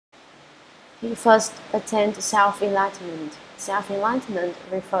He first attained self-enlightenment. Self-enlightenment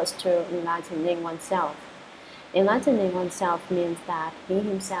refers to enlightening oneself. Enlightening oneself means that he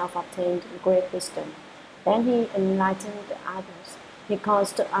himself obtained great wisdom. Then he enlightened others. He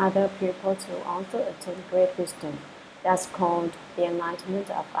caused other people to also attain great wisdom. That's called the enlightenment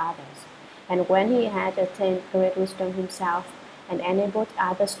of others. And when he had attained great wisdom himself and enabled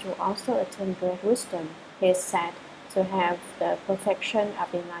others to also attain great wisdom, he is said to have the perfection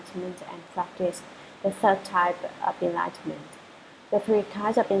of enlightenment and practice the third type of enlightenment. The three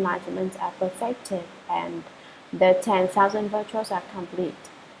kinds of enlightenment are perfected and the 10,000 virtues are complete.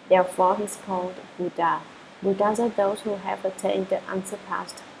 Therefore, he is called Buddha. Buddhas are those who have attained the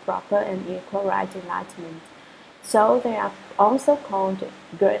unsurpassed, proper, and equal right enlightenment. So they are also called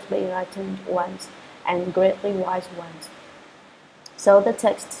greatly enlightened ones and greatly wise ones. So the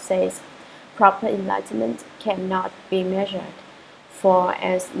text says, proper enlightenment cannot be measured. For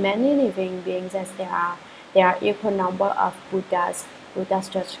as many living beings as there are equal number of Buddhas. Buddhas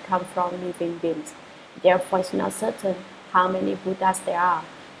just come from living beings. Therefore, it's not certain how many Buddhas there are.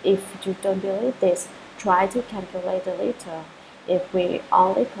 If you don't believe this, try to calculate it later. If we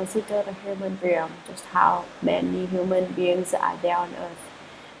only consider the human realm, just how many human beings are there on earth,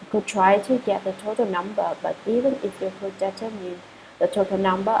 you could try to get the total number, but even if you could determine the total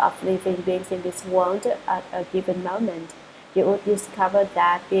number of living beings in this world at a given moment, you would discover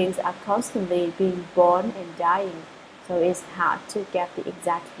that beings are constantly being born and dying, so it's hard to get the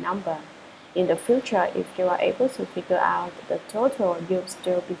exact number. In the future, if you are able to figure out the total, you'll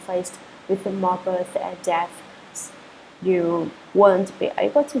still be faced with more birth and deaths. You won't be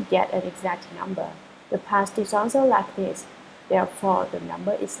able to get an exact number. The past is also like this. Therefore, the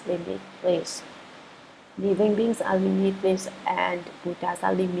number is limitless. Living beings are limitless and Buddhas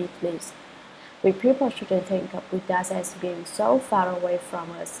are limitless. We people shouldn't think of Buddhas as being so far away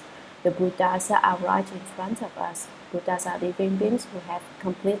from us. The Buddhas are right in front of us. Buddhas are living beings who have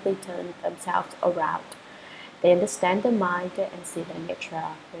completely turned themselves around. They understand the mind and see the nature.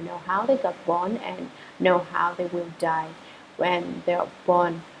 They know how they got born and know how they will die. When they are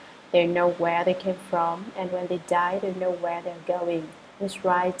born, they know where they came from, and when they die, they know where they are going. It's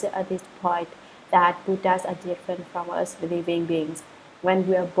right at this point that Buddhas are different from us living beings. When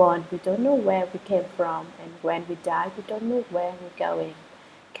we are born, we don't know where we came from, and when we die, we don't know where we're going.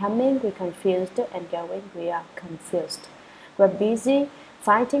 Coming, we're confused, and going, we are confused. We're busy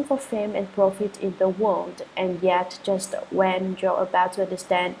fighting for fame and profit in the world, and yet just when you're about to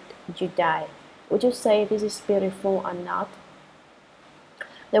understand, you die. Would you say this is beautiful or not?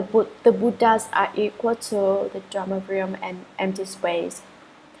 The Buddhas are equal to the Dharma realm and empty space.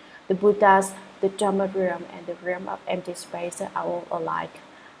 The Buddhas, the Dharma realm, and the realm of empty space are all alike.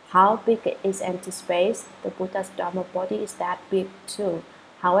 How big is empty space? The Buddha's Dharma body is that big too.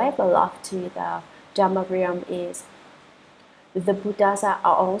 However lofty the Dharma realm is, the Buddhas are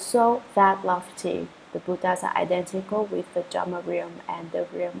also that lofty. The Buddhas are identical with the Dharma realm and the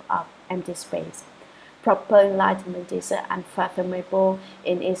realm of empty space. Proper enlightenment is unfathomable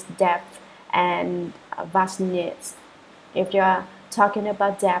in its depth and vastness. If you are talking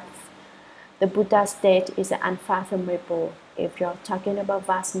about depth, the Buddha state is unfathomable. If you're talking about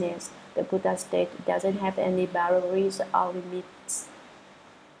vastness, the Buddha state doesn't have any boundaries or limits.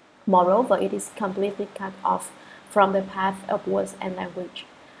 Moreover, it is completely cut off from the path of words and language.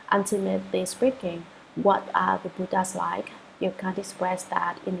 Ultimately speaking, what are the Buddhas like? You can't express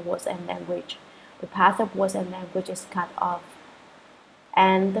that in words and language. The path of words and language is cut off,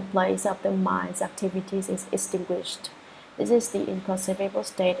 and the place of the mind's activities is extinguished. This is the inconceivable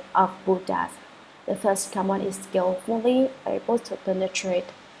state of Buddhas. The first common is skillfully able to penetrate.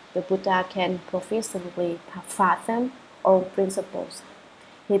 The Buddha can proficiently fathom all principles.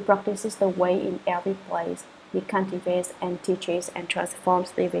 He practices the way in every place. He cultivates and teaches and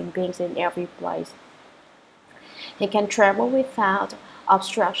transforms living beings in every place. He can travel without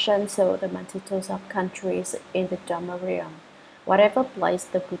obstruction to the multitudes of countries in the Dharma realm. Whatever place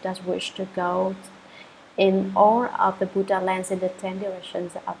the Buddhas wish to go, in all of the Buddha lands in the 10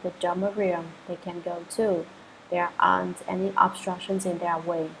 directions of the Dharma realm, they can go to. There aren't any obstructions in their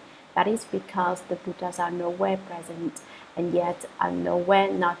way. That is because the Buddhas are nowhere present and yet are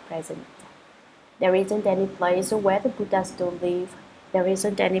nowhere not present. There isn't any place where the Buddhas do live. There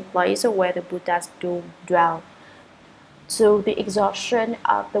isn't any place where the Buddhas do dwell. To the exhaustion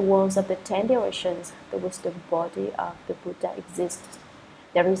of the worlds of the 10 directions, the wisdom body of the Buddha exists.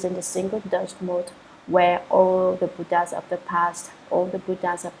 There isn't a single dust mote where all the Buddhas of the past, all the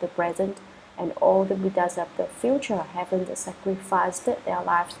Buddhas of the present, and all the Buddhas of the future haven't sacrificed their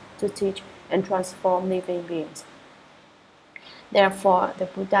lives to teach and transform living beings. Therefore, the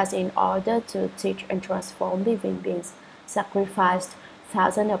Buddhas, in order to teach and transform living beings, sacrificed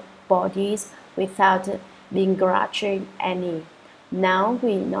thousands of bodies without begrudging any. Now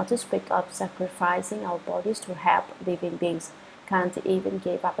we, not to speak of sacrificing our bodies to help living beings, can't even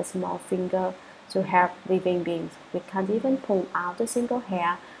give up a small finger to help living beings. We can't even pull out a single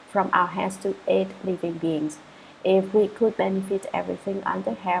hair from our heads to aid living beings. If we could benefit everything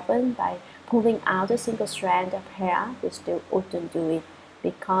under heaven by pulling out a single strand of hair, we still wouldn't do it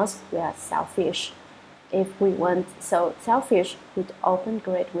because we are selfish. If we weren't so selfish, we'd open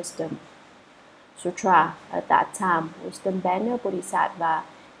great wisdom. Sutra. At that time, Wisdom Bodhisattva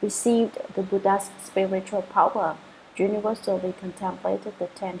received the Buddha's spiritual power, universally contemplated the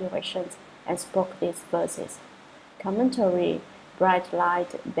 10 directions, and spoke these verses. Commentary. Bright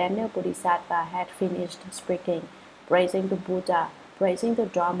light Bodhisattva had finished speaking, praising the Buddha, praising the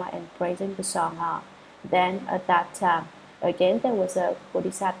Dharma, and praising the Sangha. Then, at that time, again there was a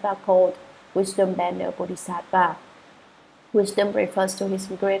Bodhisattva called Wisdom Bodhisattva. Wisdom refers to his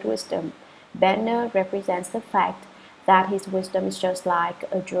great wisdom. Banner represents the fact that his wisdom is just like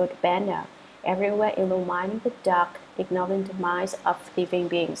a jeweled banner, everywhere illumining the dark, ignorant minds of living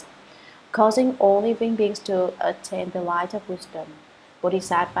beings, causing all living beings to attain the light of wisdom.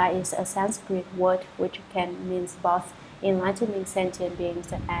 Bodhisattva is a Sanskrit word which can mean both enlightening sentient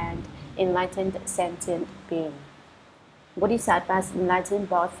beings and enlightened sentient being. Bodhisattvas enlighten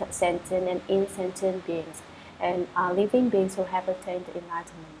both sentient and insentient beings, and are living beings who have attained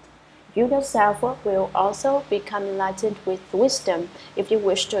enlightenment. You yourself will also become enlightened with wisdom if you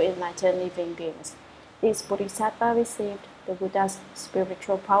wish to enlighten living beings. This Bodhisattva received the Buddha's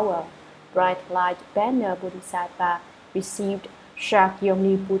spiritual power. Bright light banner Bodhisattva received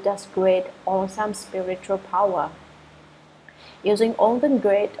Shakyamuni Buddha's great, awesome spiritual power. Using all the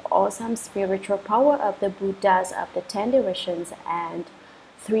great, awesome spiritual power of the Buddhas of the 10 directions and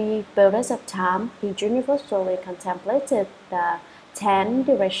 3 periods of time, he universally contemplated the 10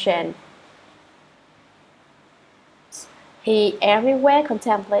 directions. He everywhere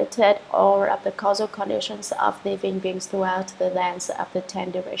contemplated all of the causal conditions of living beings throughout the length of the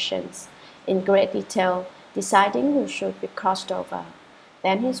 10 directions, in great detail, deciding who should be crossed over.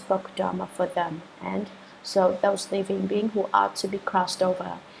 Then he spoke Dharma for them, and so those living beings who ought to be crossed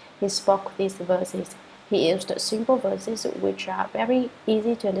over. He spoke these verses. He used simple verses which are very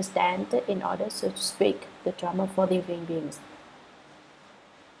easy to understand in order to speak the Dharma for living beings.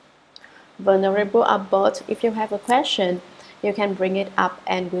 Venerable abode, if you have a question, you can bring it up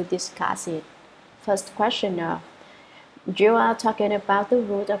and we'll discuss it. First questioner. You are talking about the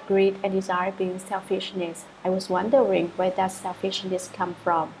root of greed and desire being selfishness. I was wondering where does selfishness come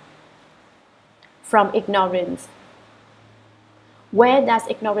from? From ignorance. Where does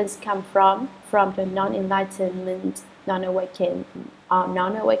ignorance come from? From the non-enlightenment, non-awakening.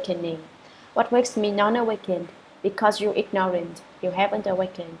 What makes me non-awakened? Because you're ignorant. You haven't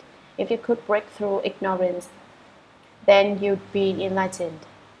awakened. If you could break through ignorance, then you'd be enlightened.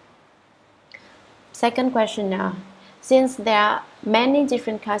 Second question now. Since there are many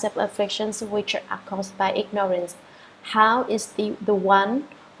different kinds of afflictions which are caused by ignorance, how is the one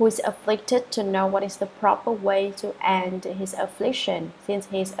who is afflicted to know what is the proper way to end his affliction? Since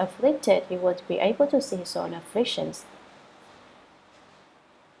he is afflicted, he would be able to see his own afflictions.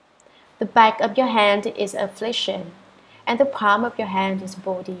 The back of your hand is affliction, and the palm of your hand is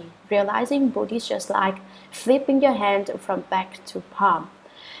Bodhi. Realizing Bodhi is just like flipping your hand from back to palm.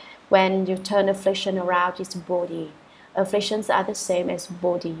 When you turn affliction around, it's Bodhi. Afflictions are the same as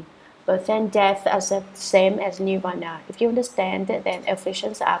Bodhi. Birth and death are the same as Nirvana. If you understand, then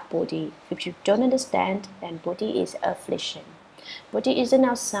afflictions are Bodhi. If you don't understand, then Bodhi is affliction. Bodhi isn't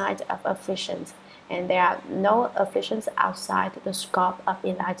outside of afflictions, and there are no afflictions outside the scope of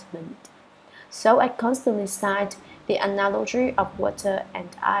enlightenment. So I constantly cite the analogy of water and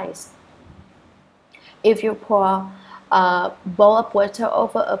ice. If you pour a bowl of water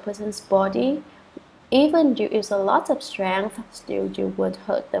over a person's body, even you use a lot of strength, still you would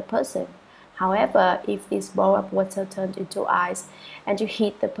hurt the person. However, if this bowl of water turned into ice and you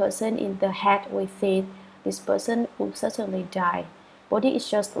hit the person in the head with it, this person will certainly die. Body is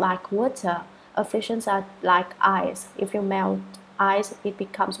just like water. Afflictions are like ice. If you melt ice, it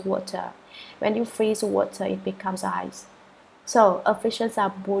becomes water. When you freeze water, it becomes ice. So, afflictions are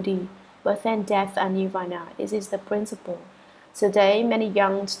Bodhi. Birth and death are Nirvana. This is the principle. Today, many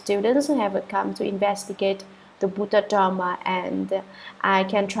young students have come to investigate the Buddha Dharma, and I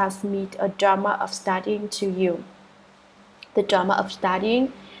can transmit a Dharma of studying to you. The Dharma of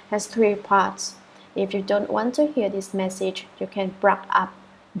studying has 3 parts. If you don't want to hear this message, you can plug up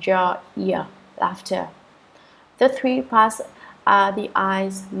your ear after. The 3 parts are the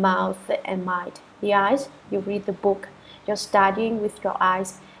eyes, mouth, and mind. The eyes, you read the book. You're studying with your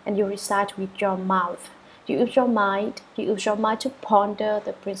eyes, and you recite with your mouth. You use your mind to ponder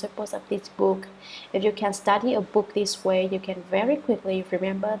the principles of this book. If you can study a book this way, you can very quickly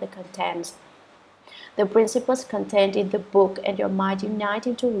remember the contents. The principles contained in the book and your mind unite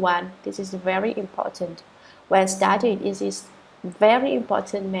into one. This is very important. When studying, it is very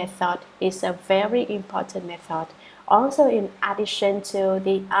important method. It's a very important method. Also, in addition to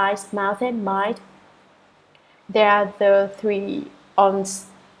the eyes, mouth, and mind, there are the three ons.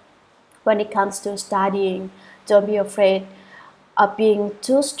 When it comes to studying, don't be afraid of being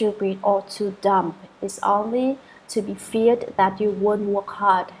too stupid or too dumb. It's only to be feared that you won't work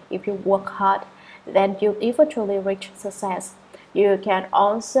hard. If you work hard, then you eventually reach success. You can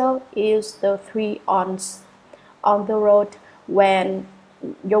also use the three ons. On the road, when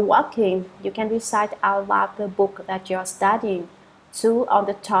you're walking, you can recite out loud the book that you're studying. 2. On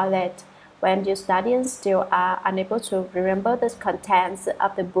the toilet, when you study and still are unable to remember the contents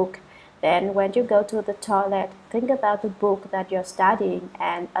of the book, then when you go to the toilet, think about the book that you're studying,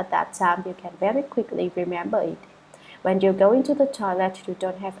 and at that time you can very quickly remember it. When you go into the toilet, you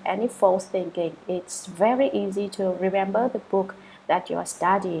don't have any false thinking. It's very easy to remember the book that you are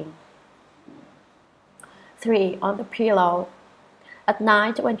studying. 3. On the pillow. At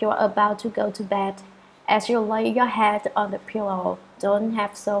night, when you are about to go to bed, as you lay your head on the pillow, don't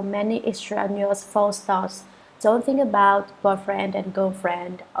have so many extraneous false thoughts. Don't think about boyfriend and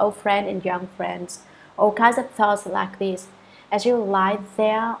girlfriend, old friend and young friends, all kinds of thoughts like this. As you lie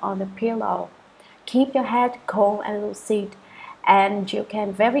there on the pillow, keep your head calm and lucid, and you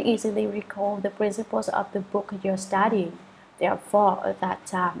can very easily recall the principles of the book you're studying. Therefore, at that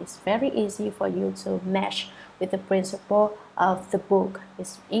time, it's very easy for you to mesh with the principle of the book.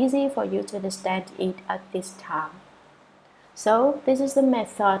 It's easy for you to understand it at this time. So, this is the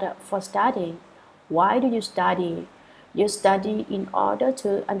method for studying. Why do you study? You study in order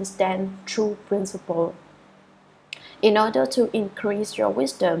to understand true principle. In order to increase your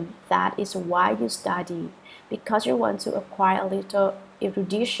wisdom, that is why you study. Because you want to acquire a little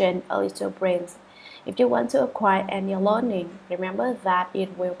erudition, a little brains. If you want to acquire any learning, remember that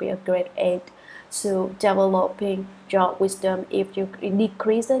it will be a great aid to developing your wisdom if you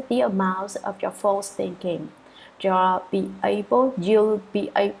decrease the amount of your false thinking. You'll be able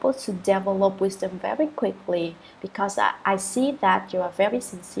to develop wisdom very quickly, because I see that you are very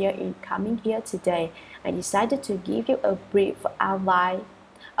sincere in coming here today. I decided to give you a brief outline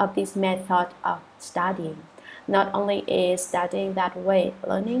of this method of studying. Not only is studying that way,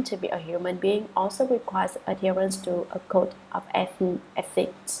 learning to be a human being also requires adherence to a code of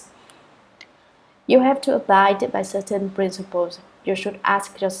ethics. You have to abide by certain principles. You should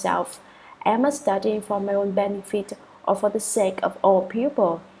ask yourself, am I studying for my own benefit or for the sake of all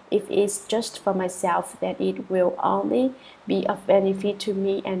people? If it's just for myself, then it will only be of benefit to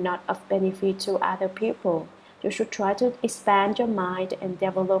me and not of benefit to other people. You should try to expand your mind and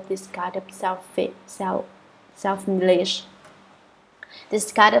develop this kind of self-knowledge.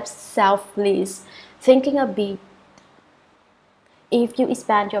 This kind of self-release, thinking a bit. If you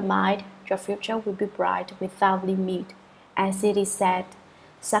expand your mind, your future will be bright without limit. As it is said,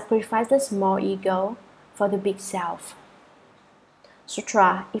 sacrifice the small ego for the big self.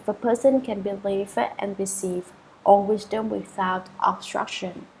 Sutra. If a person can believe and receive all wisdom without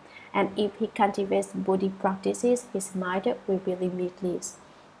obstruction, and if he cultivates Bodhi practices, his mind will be limitless.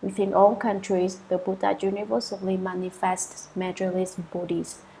 Within all countries, the Buddha universally manifests measureless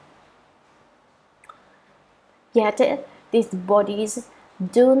bodies. Yet, these bodies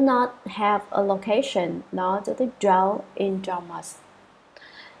do not have a location, nor do they dwell in dharmas.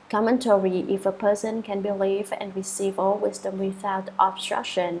 Commentary. If a person can believe and receive all wisdom without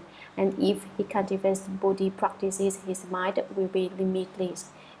obstruction, and if he cultivates Bodhi practices, his mind will be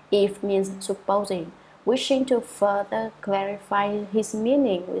limitless. If means supposing. Wishing to further clarify his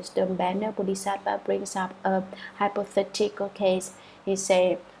meaning, Wisdom Bodhisattva brings up a hypothetical case. He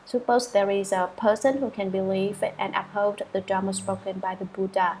says, suppose there is a person who can believe and uphold the Dharma spoken by the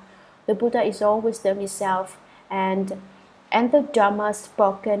Buddha. The Buddha is all wisdom itself, and the Dharma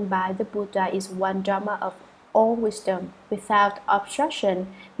spoken by the Buddha is one Dharma of all wisdom, without obstruction,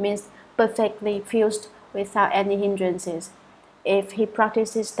 means perfectly fused without any hindrances. If he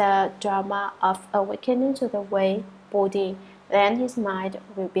practices the Dharma of awakening to the way, Bodhi, then his mind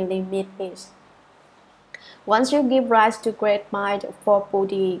will be limitless. Once you give rise to great mind for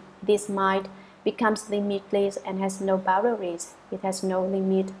Bodhi, this mind becomes limitless and has no boundaries. It has no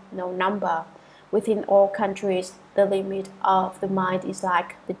limit, no number. Within all countries, the limit of the mind is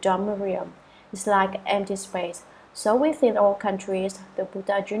like the Dharma realm. It's like empty space. So within all countries, the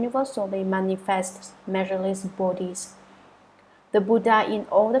Buddha universally manifests measureless bodies. The Buddha in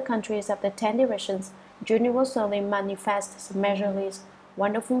all the countries of the 10 directions universally manifests measureless,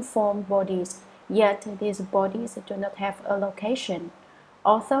 wonderful form bodies, yet these bodies do not have a location.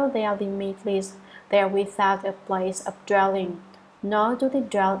 Although they are limitless, they are without a place of dwelling, nor do they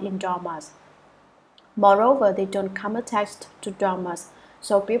dwell in dharmas. Moreover, they don't come attached to dharmas,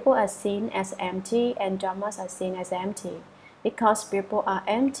 so people are seen as empty and dharmas are seen as empty. Because people are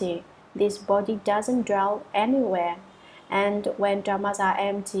empty, this body doesn't dwell anywhere. And when dharmas are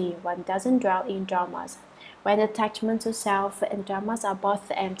empty, one doesn't dwell in dharmas. When attachment to self and dharmas are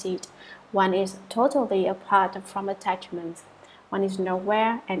both emptied, one is totally apart from attachments. One is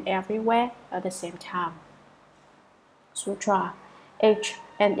nowhere and everywhere at the same time. Sutra. Each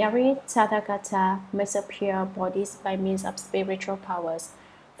and every Tathagata makes appear bodies by means of spiritual powers.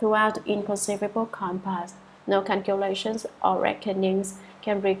 Throughout inconceivable compass, no calculations or reckonings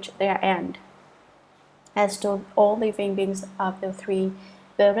can reach their end. As to all living beings of the 3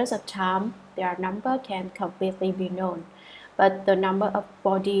 periods of time, their number can completely be known, but the number of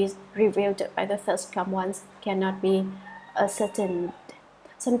bodies revealed by the first come ones cannot be ascertained.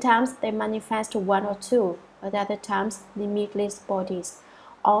 Sometimes they manifest 1 or 2, at other times limitless bodies,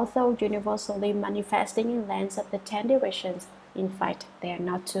 although universally manifesting in lands of the 10 directions. In fact, they are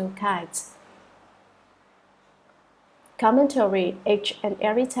not 2 kinds. Commentary. Each and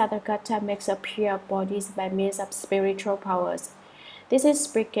every Tathagata makes appear bodies by means of spiritual powers. This is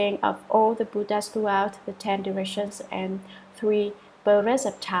speaking of all the Buddhas throughout the 10 directions and 3 periods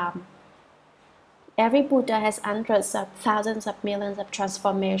of time. Every Buddha has hundreds of thousands of millions of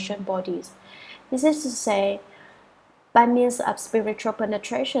transformation bodies. This is to say, by means of spiritual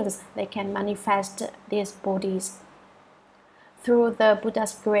penetrations, they can manifest these bodies. Through the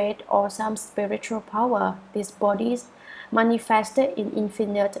Buddha's great or some spiritual power, these bodies manifested in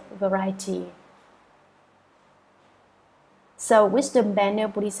infinite variety. So Wisdom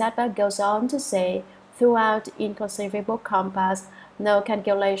Bodhisattva goes on to say, throughout inconceivable compass, no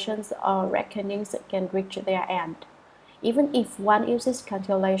calculations or reckonings can reach their end. Even if one uses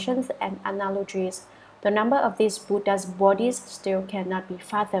calculations and analogies, the number of these Buddha's bodies still cannot be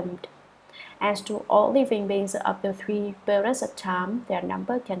fathomed. As to all living beings of the 3 periods of time, their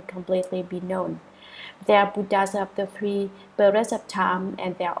number can completely be known. They are Buddhas of the 3 periods of time,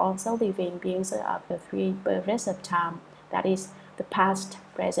 and they are also living beings of the 3 periods of time, that is, the past,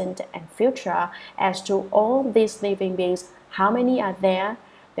 present, and future. As to all these living beings, how many are there?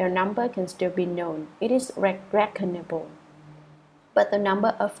 Their number can still be known. It is reckonable. But the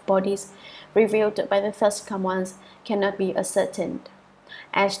number of bodies revealed by the first come ones cannot be ascertained.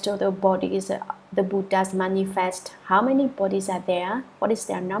 As to the bodies the Buddhas manifest, how many bodies are there? What is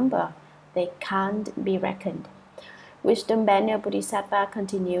their number? They can't be reckoned. Wisdom Bodhisattva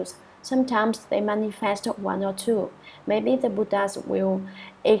continues, sometimes they manifest 1 or 2. Maybe the Buddhas will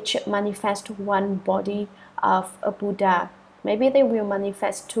each manifest 1 body of a Buddha. Maybe they will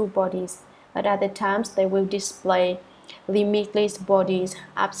manifest 2 bodies. At other times, they will display limitless bodies,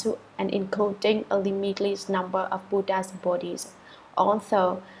 up to and including a limitless number of Buddha's bodies.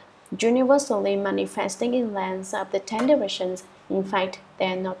 Although universally manifesting in lands of the 10 directions, in fact, there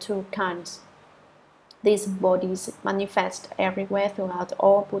are not 2 kinds. These bodies manifest everywhere throughout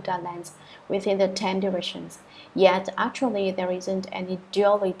all Buddha lands within the 10 directions. Yet, actually, there isn't any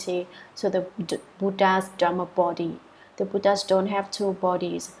duality to the Buddha's Dharma body. The Buddhas don't have 2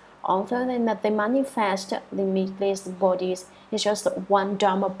 bodies. Although they manifest limitless bodies, it's just 1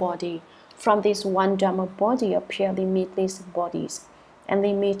 Dharma body. From this 1 Dharma body appear limitless bodies, and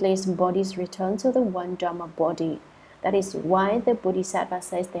limitless bodies return to the 1 Dharma body. That is why the Bodhisattva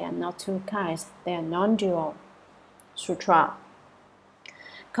says they are not 2 kinds, they are non-dual. Sutra.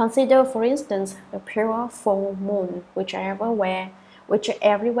 Consider, for instance, the pure full moon, which everywhere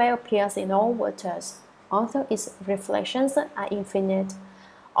appears in all waters. Although its reflections are infinite,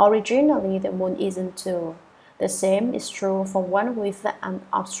 originally the moon isn't 2. The same is true for one with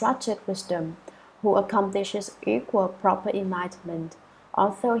unobstructed wisdom, who accomplishes equal proper enlightenment.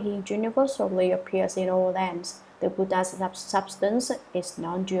 Although he universally appears in all lands, the Buddha's substance is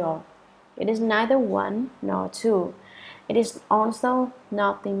non-dual. It is neither 1 nor 2. It is also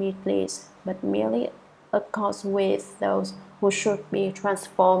not limitless, but merely accords with those who should be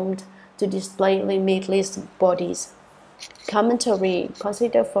transformed to display limitless bodies. Commentary.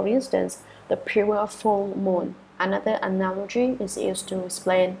 Consider, for instance, the pure full moon. Another analogy is used to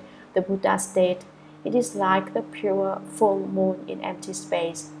explain the Buddha's state. It is like the pure full moon in empty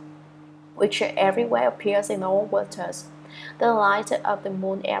space, which everywhere appears in all waters. The light of the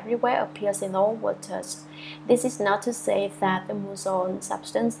moon everywhere appears in all waters. This is not to say that the moon's own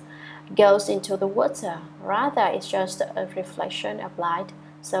substance goes into the water. Rather, it's just a reflection of light.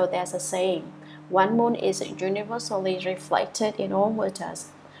 So there's a saying, one moon is universally reflected in all waters.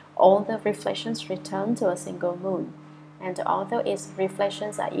 All the reflections return to a single moon. And although its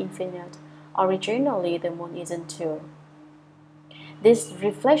reflections are infinite, originally the moon isn't two. This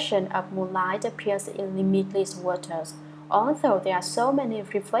reflection of moonlight appears in limitless waters. Although there are so many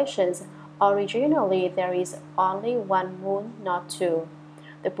reflections, originally there is only one moon, not two.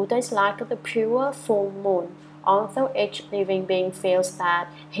 The Buddha is like the pure full moon. Although each living being feels that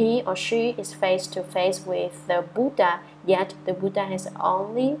he or she is face to face with the Buddha, yet the Buddha has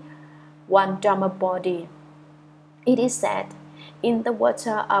only one Dharma body. It is said, in the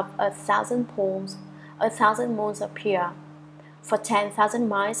water of 1,000 pools, 1,000 moons appear. For 10,000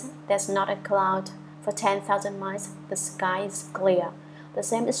 miles, there's not a cloud. For 10,000 miles, the sky is clear. The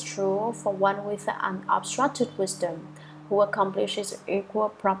same is true for one with unobstructed wisdom, who accomplishes equal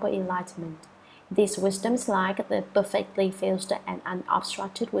proper enlightenment. This wisdom is like the perfectly fused and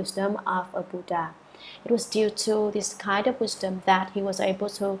unobstructed wisdom of a Buddha. It was due to this kind of wisdom that he was able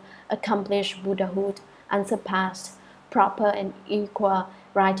to accomplish Buddhahood, unsurpassed, proper and equal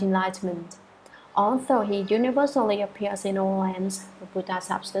right enlightenment. Although he universally appears in all lands, the Buddha's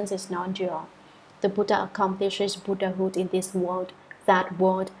substance is non-dual. The Buddha accomplishes Buddhahood in this world, that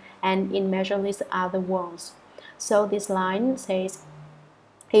world, and in measureless other worlds. So this line says,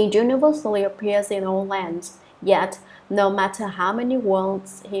 he universally appears in all lands, yet no matter how many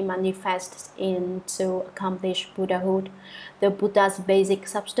worlds he manifests in to accomplish Buddhahood, the Buddha's basic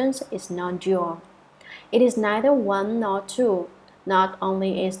substance is non-dual. It is neither one nor two. Not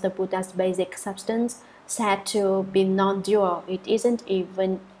only is the Buddha's basic substance said to be non-dual, it isn't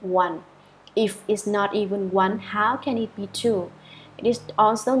even one. If it's not even one, how can it be two? It is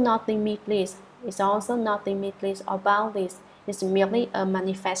also not limitless. It's also not limitless or boundless. It's merely a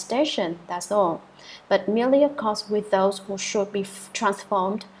manifestation, that's all. But merely occurs with those who should be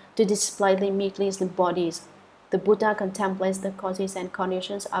transformed to display limitless bodies. The Buddha contemplates the causes and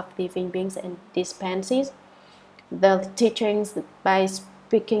conditions of living beings and dispenses the teachings by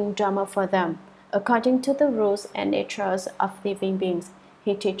speaking Dharma for them. According to the rules and natures of living beings,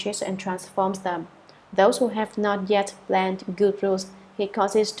 he teaches and transforms them. Those who have not yet planted good rules, he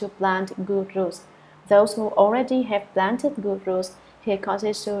causes to plant good rules. Those who already have planted good rules, he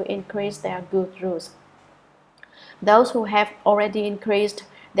causes to increase their good rules. Those who have already increased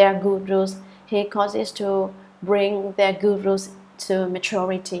their good rules, he causes to bring their good rules to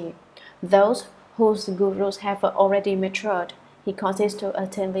maturity. Those whose good rules have already matured, he causes to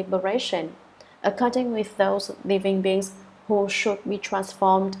attain liberation. According with those living beings who should be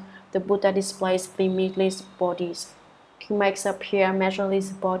transformed, the Buddha displays limitless bodies. He makes appear measureless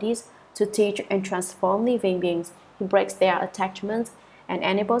bodies to teach and transform living beings. He breaks their attachments and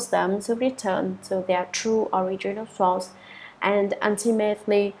enables them to return to their true original source and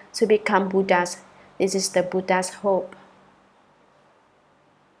ultimately to become Buddhas. This is the Buddha's hope.